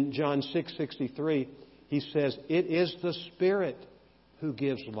 In John 6:63, He says, it is the Spirit who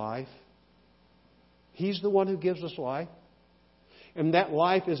gives life. He's the one who gives us life. And that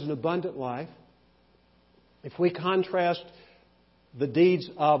life is an abundant life. If we contrast the deeds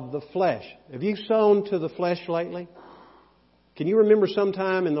of the flesh. Have you sown to the flesh lately? Can you remember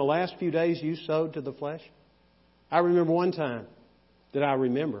sometime in the last few days you sowed to the flesh? I remember one time that I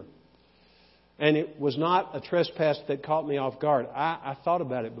remember. And it was not a trespass that caught me off guard. I thought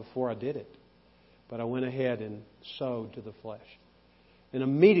about it before I did it. But I went ahead and sowed to the flesh. And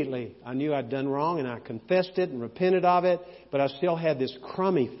immediately I knew I'd done wrong and I confessed it and repented of it. But I still had this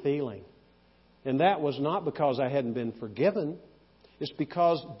crummy feeling. And that was not because I hadn't been forgiven. It's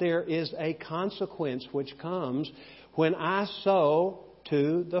because there is a consequence which comes when I sow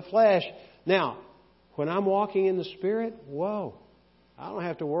to the flesh. Now, when I'm walking in the Spirit, whoa. I don't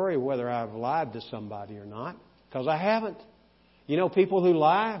have to worry whether I've lied to somebody or not, because I haven't. You know, people who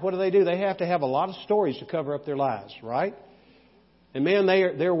lie, what do? They have to have a lot of stories to cover up their lies, right? And man,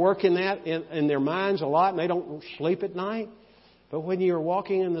 they're working that in their minds a lot, and they don't sleep at night. But when you're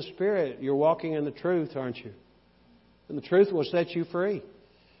walking in the Spirit, you're walking in the truth, aren't you? And the truth will set you free.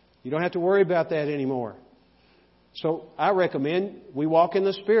 You don't have to worry about that anymore. So I recommend we walk in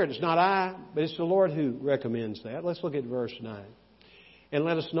the Spirit. It's not I, but it's the Lord who recommends that. Let's look at verse 9. And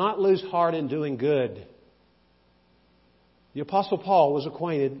let us not lose heart in doing good. The Apostle Paul was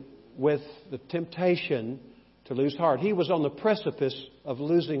acquainted with the temptation to lose heart. He was on the precipice of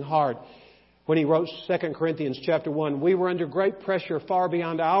losing heart when he wrote 2 Corinthians chapter 1. We were under great pressure far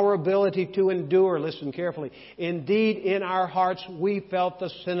beyond our ability to endure. Listen carefully. Indeed, in our hearts we felt the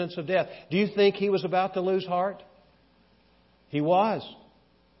sentence of death. Do you think he was about to lose heart? He was.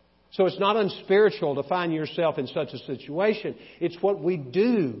 So it's not unspiritual to find yourself in such a situation. It's what we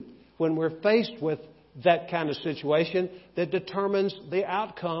do when we're faced with that kind of situation that determines the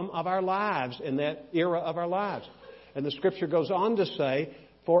outcome of our lives in that era of our lives. And the Scripture goes on to say,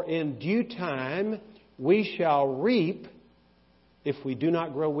 for in due time we shall reap if we do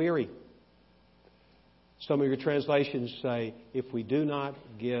not grow weary. Some of your translations say, if we do not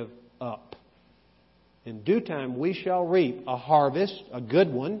give up. In due time we shall reap a harvest, a good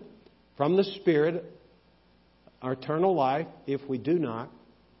one, from the Spirit, our eternal life, if we do not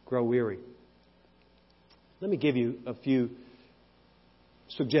grow weary. Let me give you a few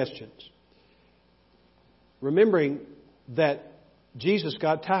suggestions. Remembering that Jesus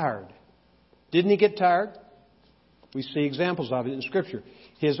got tired. Didn't He get tired? We see examples of it in Scripture.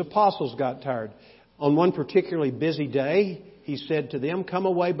 His apostles got tired. On one particularly busy day, He said to them, come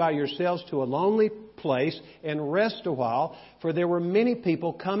away by yourselves to a lonely place and rest a while, for there were many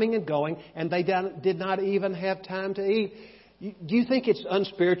people coming and going, and they did not even have time to eat. Do you think it's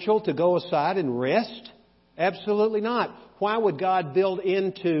unspiritual to go aside and rest? Absolutely not. Why would God build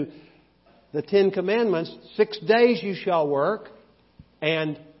into the Ten Commandments, 6 days you shall work,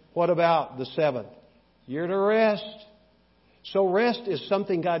 and what about the seventh? You're to rest. So rest is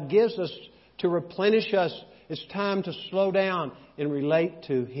something God gives us to replenish us. It's time to slow down and relate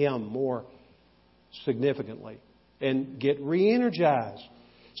to Him more significantly and get re-energized.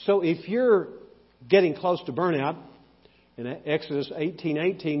 So if you're getting close to burnout, in Exodus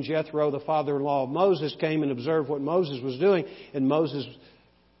 18:18, Jethro, the father-in-law of Moses, came and observed what Moses was doing, and Moses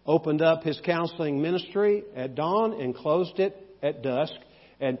opened up his counseling ministry at dawn and closed it at dusk,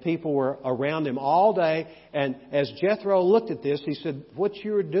 and people were around him all day. And as Jethro looked at this, he said, what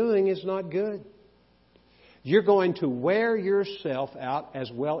you're doing is not good. You're going to wear yourself out as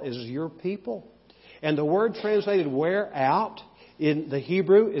well as your people. And the word translated wear out in the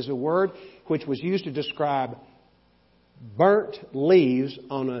Hebrew is a word which was used to describe burnt leaves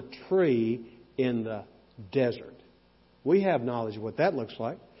on a tree in the desert. We have knowledge of what that looks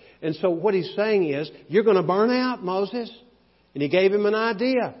like. And so what he's saying is, you're going to burn out, Moses. And he gave him an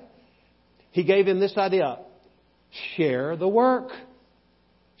idea. He gave him this idea. Share the work.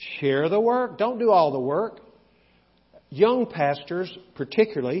 Share the work. Don't do all the work. Young pastors,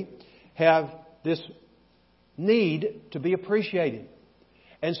 particularly, have this need to be appreciated.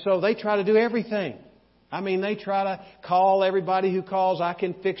 And so they try to do everything. I mean, they try to call everybody who calls. I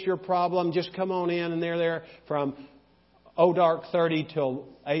can fix your problem. Just come on in. And they're there from dark 30 till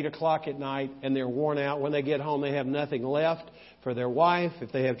 8 o'clock at night. And they're worn out. When they get home, they have nothing left for their wife.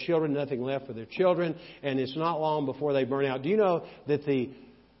 If they have children, nothing left for their children. And it's not long before they burn out. Do you know that the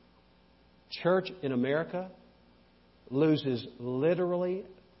church in America loses literally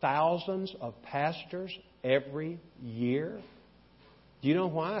thousands of pastors every year? Do you know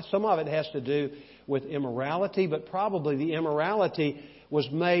why? Some of it has to do with immorality, but probably the immorality was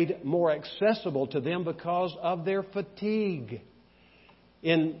made more accessible to them because of their fatigue.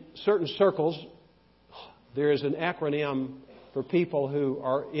 In certain circles, there is an acronym for people who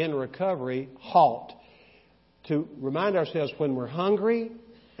are in recovery, HALT, to remind ourselves when we're hungry,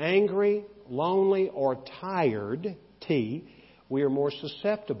 angry, lonely, or tired, T, we are more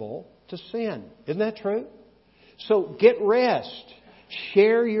susceptible to sin. Isn't that true? So get rest.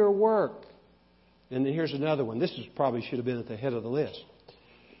 Share your work. And then here's another one. This probably should have been at the head of the list.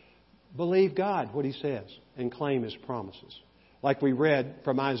 Believe God, what He says, and claim His promises. Like we read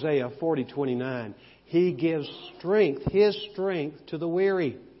from Isaiah 40:29. He gives strength, His strength to the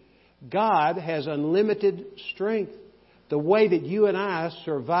weary. God has unlimited strength. The way that you and I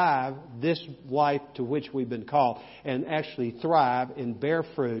survive this life to which we've been called and actually thrive and bear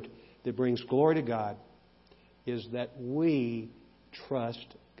fruit that brings glory to God is that we trust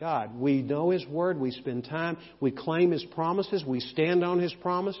God. We know His Word. We spend time. We claim His promises. We stand on His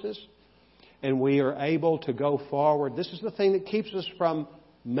promises. And we are able to go forward. This is the thing that keeps us from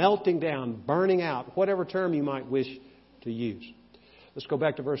melting down, burning out, whatever term you might wish to use. Let's go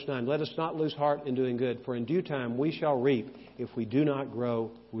back to verse 9. Let us not lose heart in doing good, for in due time we shall reap if we do not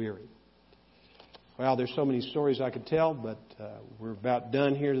grow weary. Well, there's so many stories I could tell, but we're about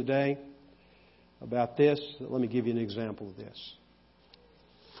done here today about this. Let me give you an example of this.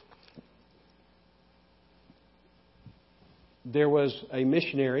 There was a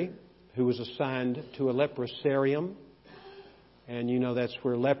missionary who was assigned to a leprosarium. And you know that's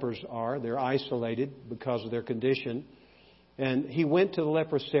where lepers are. They're isolated because of their condition. And he went to the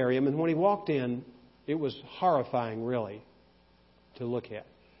leprosarium, and when he walked in, it was horrifying, really, to look at.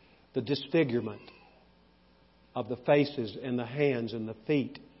 The disfigurement of the faces and the hands and the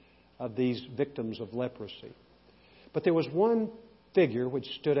feet of these victims of leprosy. But there was one figure which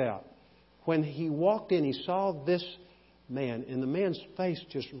stood out. When he walked in, he saw this man, and the man's face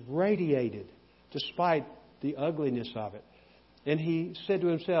just radiated despite the ugliness of it. And he said to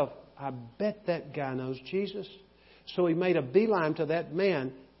himself, I bet that guy knows Jesus. So he made a beeline to that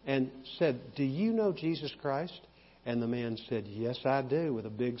man and said, do you know Jesus Christ? And the man said, yes, I do, with a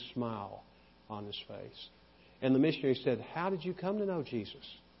big smile on his face. And the missionary said, how did you come to know Jesus?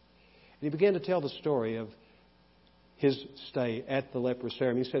 And he began to tell the story of his stay at the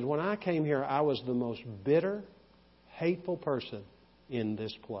leprosarium. He said, when I came here, I was the most bitter, hateful person in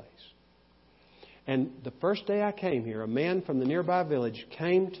this place. And the first day I came here, a man from the nearby village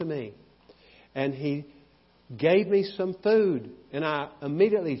came to me, and he gave me some food, and I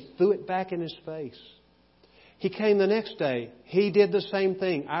immediately threw it back in his face. He came the next day. He did the same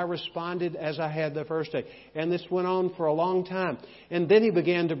thing. I responded as I had the first day. And this went on for a long time. And then he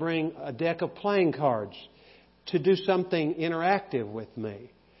began to bring a deck of playing cards to do something interactive with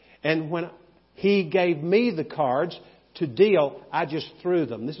me. And when he gave me the cards to deal, I just threw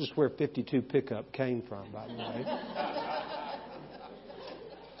them. This is where 52 pickup came from, by the way.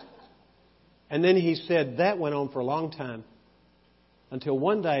 And then he said that went on for a long time. Until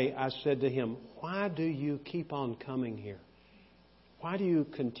one day I said to him, why do you keep on coming here? Why do you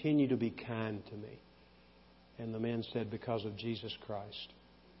continue to be kind to me? And the man said, because of Jesus Christ.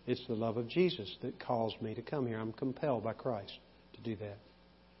 It's the love of Jesus that calls me to come here. I'm compelled by Christ to do that.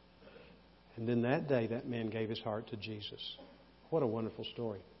 And then that day, that man gave his heart to Jesus. What a wonderful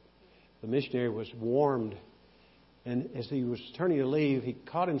story. The missionary was warmed. And as he was turning to leave, he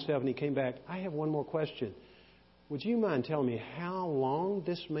caught himself and he came back. I have one more question. Would you mind telling me how long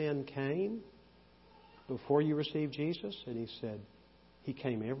this man came before you received Jesus? And he said, he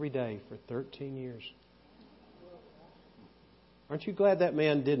came every day for 13 years. Aren't you glad that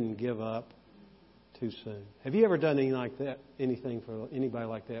man didn't give up too soon? Have you ever done anything for anybody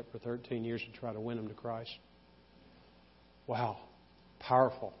like that for 13 years to try to win them to Christ? Wow.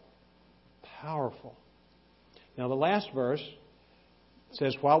 Powerful. Powerful. Now the last verse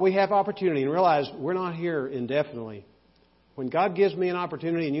says, while we have opportunity, and realize we're not here indefinitely. When God gives me an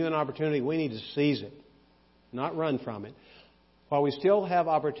opportunity and you an opportunity, we need to seize it. not run from it. While we still have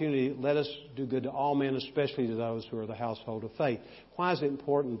opportunity, let us do good to all men, especially to those who are the household of faith. Why is it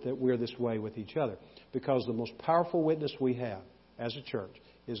important that we're this way with each other? Because the most powerful witness we have as a church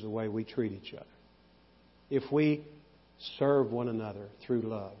is the way we treat each other. If we serve one another through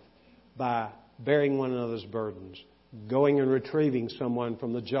love, by bearing one another's burdens, going and retrieving someone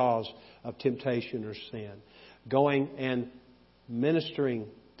from the jaws of temptation or sin, going and ministering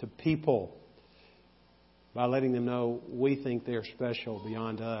to people by letting them know we think they're special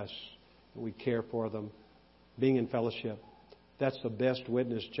beyond us, we care for them, being in fellowship. That's the best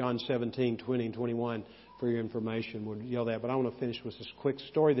witness. John 17, 20 and 21, for your information, would yell that. But I want to finish with this quick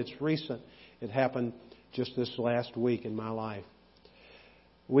story that's recent. It happened just this last week in my life.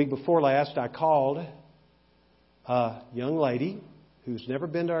 The week before last, I called a young lady who's never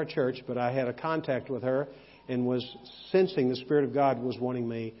been to our church, but I had a contact with her and was sensing the Spirit of God was wanting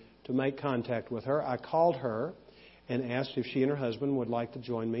me to make contact with her. I called her and asked if she and her husband would like to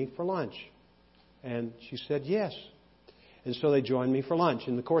join me for lunch. And she said yes. And so they joined me for lunch.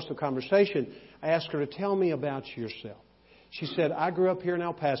 In the course of conversation, I asked her to tell me about yourself. She said, I grew up here in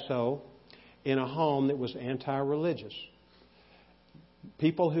El Paso in a home that was anti-religious.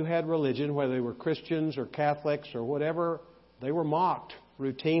 People who had religion, whether they were Christians or Catholics or whatever, they were mocked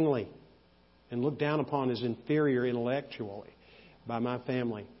routinely and looked down upon as inferior intellectually by my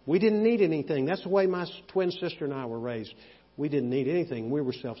family. We didn't need anything. That's the way my twin sister and I were raised. We didn't need anything. We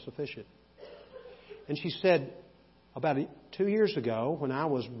were self-sufficient. And she said, about 2 years ago, when I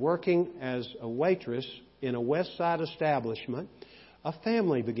was working as a waitress in a West Side establishment, a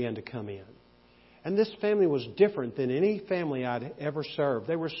family began to come in. And this family was different than any family I'd ever served.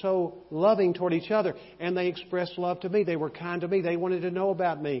 They were so loving toward each other, and they expressed love to me. They were kind to me. They wanted to know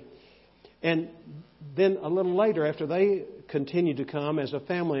about me. And then a little later, after they continued to come as a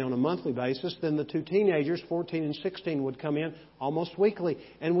family on a monthly basis, then the two teenagers, 14 and 16, would come in almost weekly.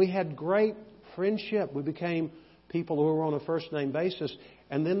 And we had great friendship. We became people who were on a first-name basis.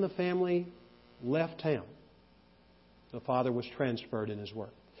 And then the family left town. The father was transferred in his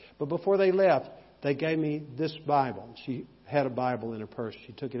work. But before they left, they gave me this Bible. She had a Bible in her purse.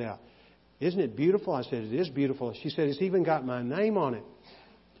 She took it out. Isn't it beautiful? I said, it is beautiful. She said, it's even got my name on it.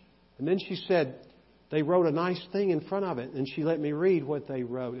 And then she said, they wrote a nice thing in front of it. And she let me read what they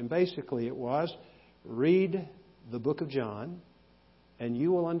wrote. And basically it was, read the book of John, and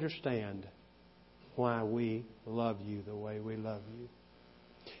you will understand why we love you the way we love you.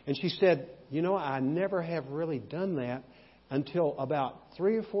 And she said, you know, I never have really done that until about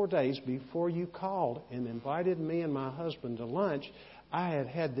 3 or 4 days before you called and invited me and my husband to lunch. I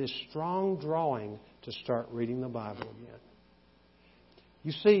had this strong drawing to start reading the Bible again.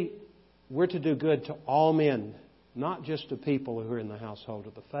 You see, we're to do good to all men, not just to people who are in the household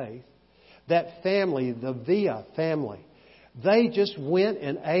of the faith. That family, the Villa family, they just went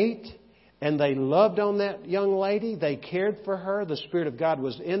and ate, and they loved on that young lady. They cared for her. The Spirit of God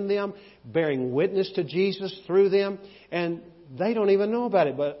was in them, bearing witness to Jesus through them. And they don't even know about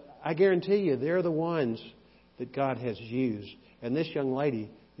it. But I guarantee you, they're the ones that God has used. And this young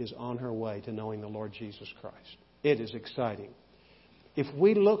lady is on her way to knowing the Lord Jesus Christ. It is exciting. If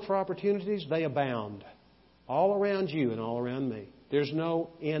we look for opportunities, they abound. All around you and all around me. There's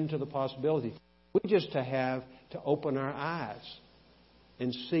no end to the possibility. We just have to open our eyes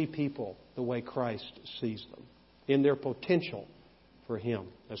and see people the way Christ sees them, in their potential for Him.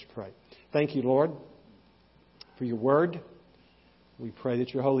 Let's pray. Thank you, Lord, for your word. We pray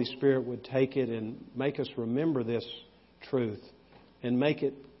that your Holy Spirit would take it and make us remember this truth and make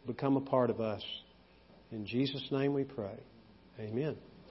it become a part of us. In Jesus' name we pray. Amen.